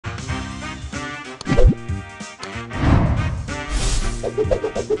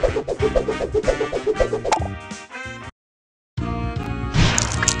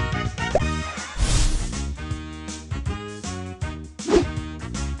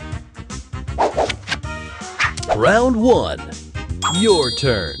Round 1. Your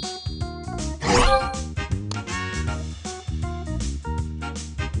turn.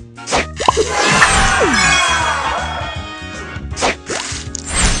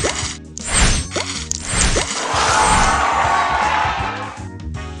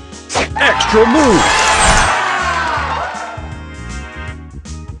 Extra move.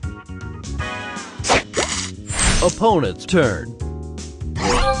 Opponent's turn.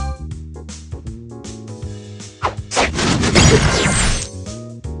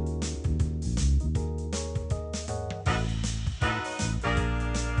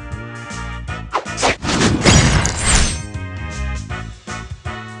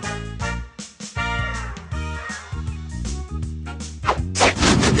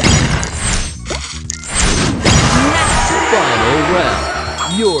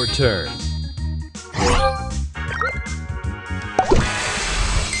 Your turn.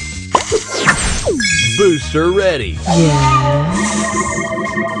 Booster ready. Yes.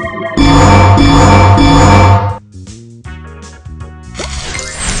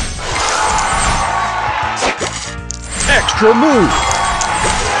 Extra move.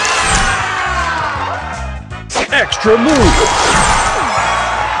 Extra move.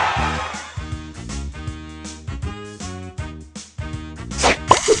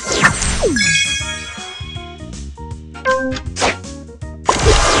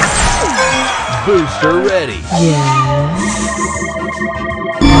 Booster ready. Yes.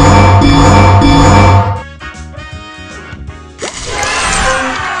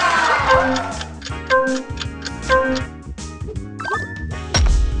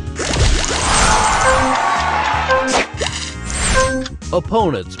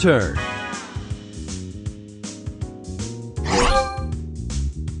 Opponent's turn.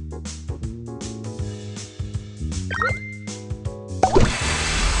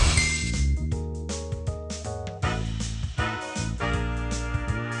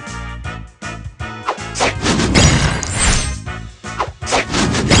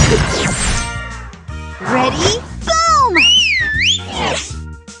 Ready? Boom!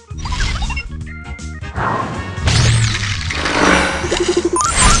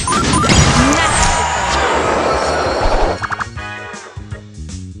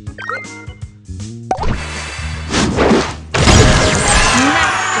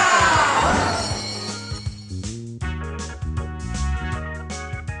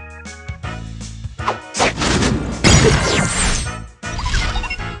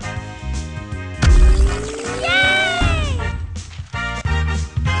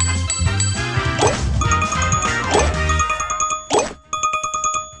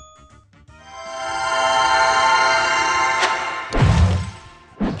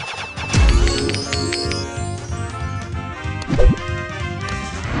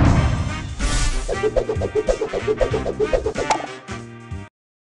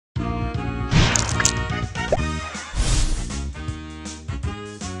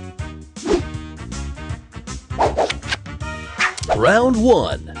 Round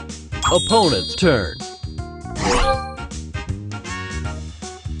 1. Opponent's turn.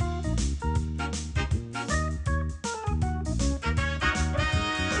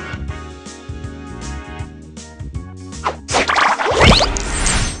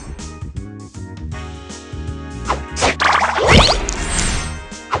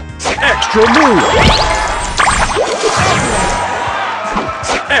 Extra move.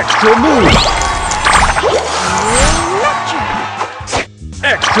 Extra move.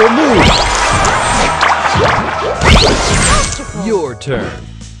 Extra move. Your turn.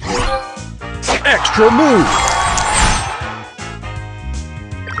 Extra move.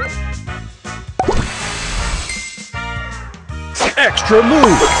 Extra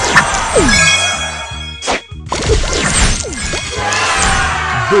move.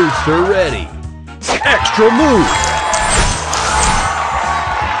 Booster ready. Extra move.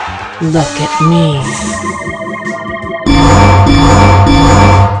 Look at me.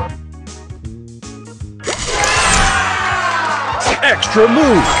 Extra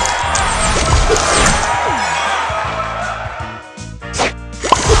move.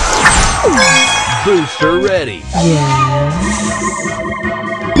 Booster ready. Yes.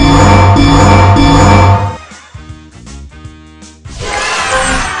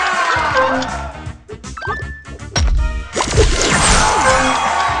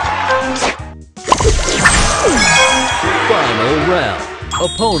 Final round.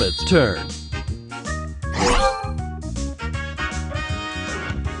 Opponent's turn.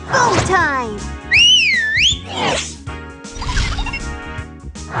 time!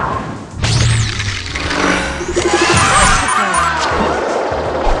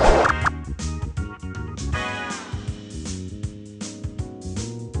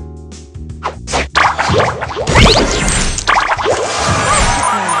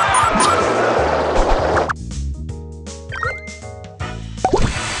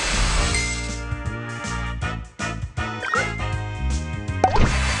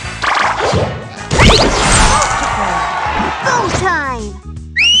 Boom time!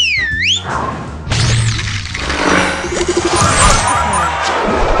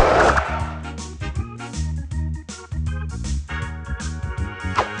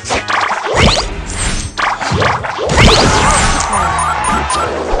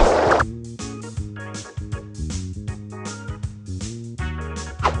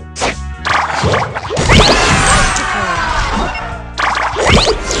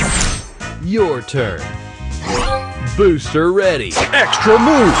 Your turn. Booster ready. Extra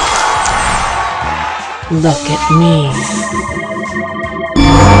move. Look at me.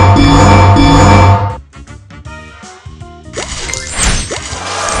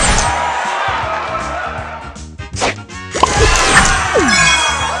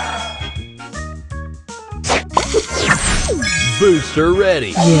 Booster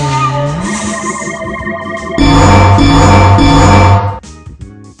ready. Yes.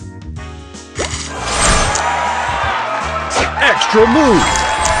 Extra move.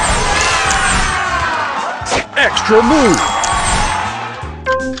 Extra move.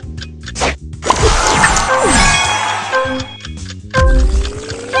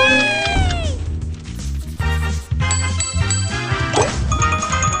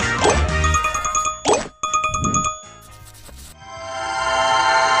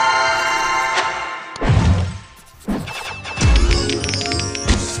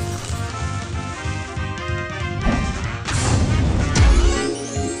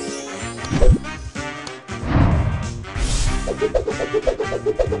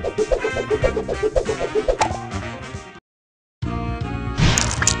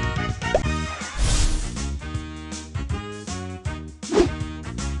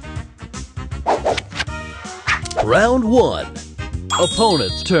 Round 1.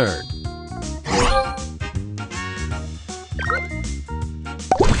 Opponent's turn.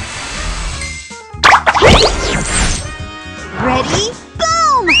 Ready?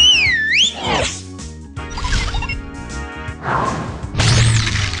 Boom!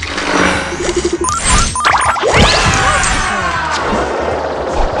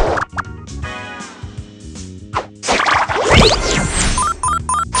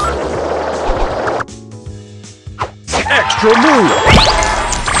 Extra move.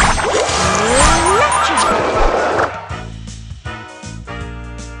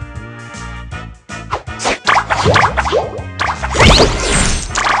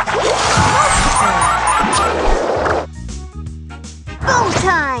 Boom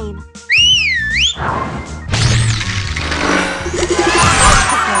time!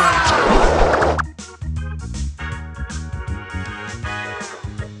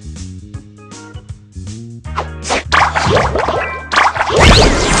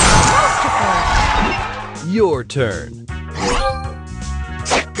 Your turn.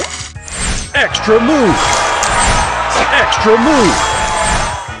 Extra move. Extra move.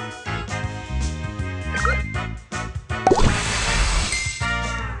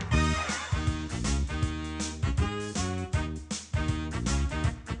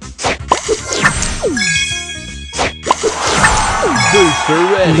 Booster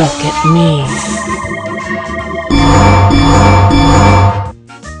ready. Look at me.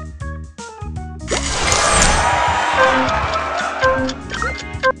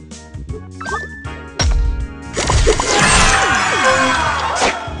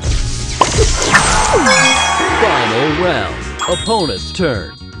 Final round. Opponent's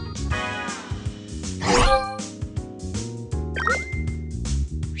turn.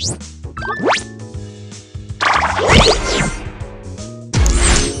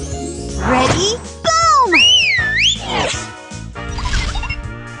 Ready? Boom!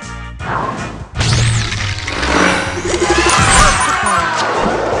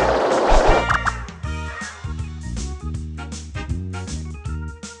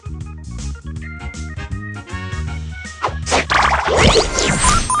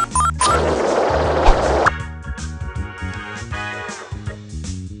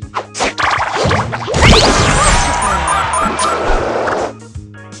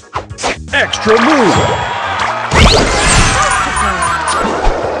 Extra move.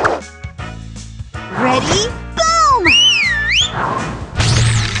 Ready? Boom!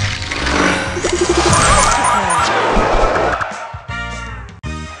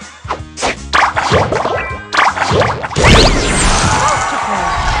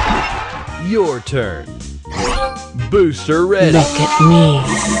 Your turn. Booster ready. Look at me.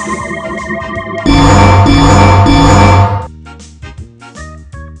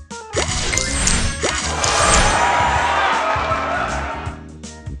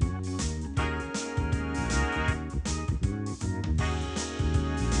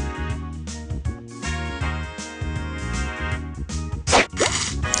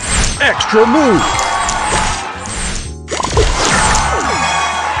 Extra move.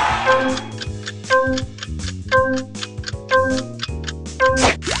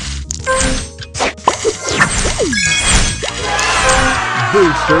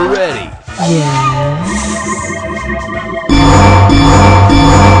 Booster ready. Yes.